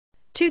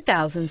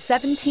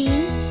2017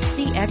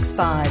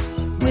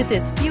 CX-5. With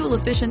its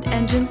fuel-efficient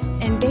engine,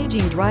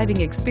 engaging driving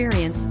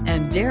experience,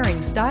 and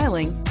daring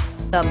styling,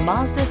 the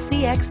Mazda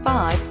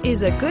CX-5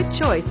 is a good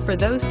choice for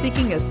those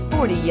seeking a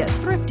sporty yet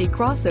thrifty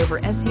crossover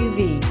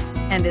SUV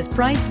and is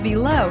priced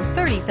below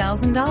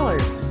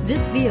 $30,000.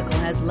 This vehicle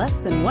has less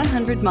than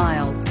 100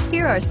 miles.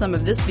 Here are some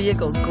of this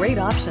vehicle's great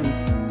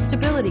options: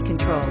 stability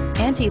control,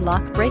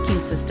 anti-lock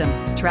braking system,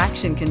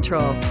 traction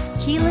control,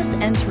 keyless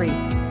entry,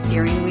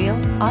 steering wheel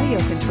audio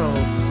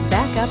controls,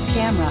 backup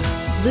camera,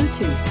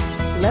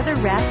 Bluetooth,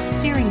 leather-wrapped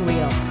steering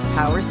wheel,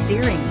 power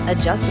steering,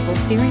 adjustable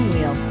steering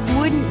wheel.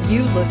 Wouldn't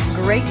you look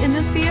great in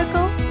this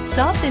vehicle?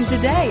 Stop in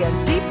today and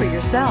see for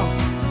yourself.